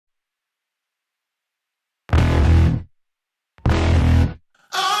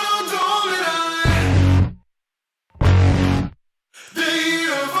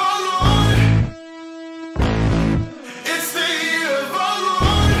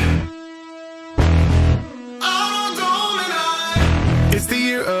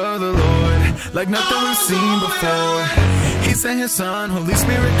like nothing we've seen before. He sent his son, Holy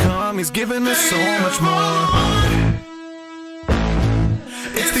Spirit come, he's given us so much more.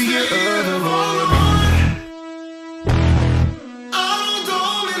 It's the year of the Lord.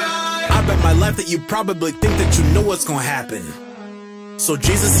 I bet my life that you probably think that you know what's gonna happen. So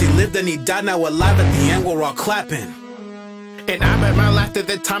Jesus, he lived and he died, now alive at the end we're all clapping. And I bet my life that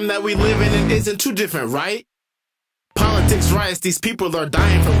the time that we live in it isn't too different, right? Politics, riots, these people are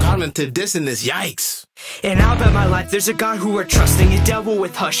dying from cognitive dissonance, yikes. And I'll bet my life there's a God who we're trusting, a devil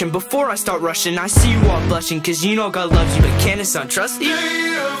with hush. And before I start rushing, I see you all blushing, cause you know God loves you, but can his son trust you?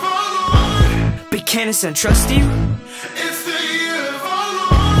 But can his son trust you? It's the year of our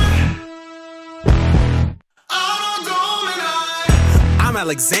Lord. I'm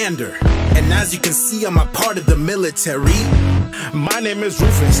Alexander, and as you can see, I'm a part of the military. My name is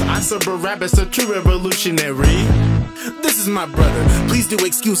Rufus, I serve Barabbas, a true revolutionary. This is my brother, please do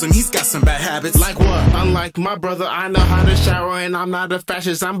excuse him, he's got some bad habits. Like what? Unlike my brother, I know how to shower, and I'm not a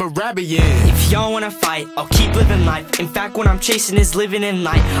fascist, I'm Barabbian. If y'all wanna fight, I'll keep living life. In fact, what I'm chasing is living in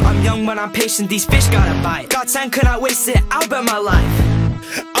light. I'm young but I'm patient, these fish gotta bite. God's son could not waste it, I'll bet my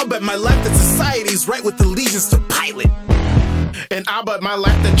life. I'll bet my life that society's right with allegiance to Pilate. And I'll bet my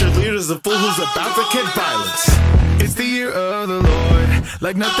life that your leader's a fool who's about to kick violence. It's the year of the Lord,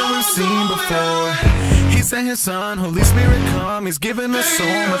 like nothing we've seen before. He sent his son, Holy Spirit come, he's given us so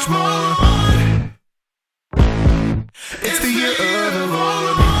much more. It's the year of the Lord.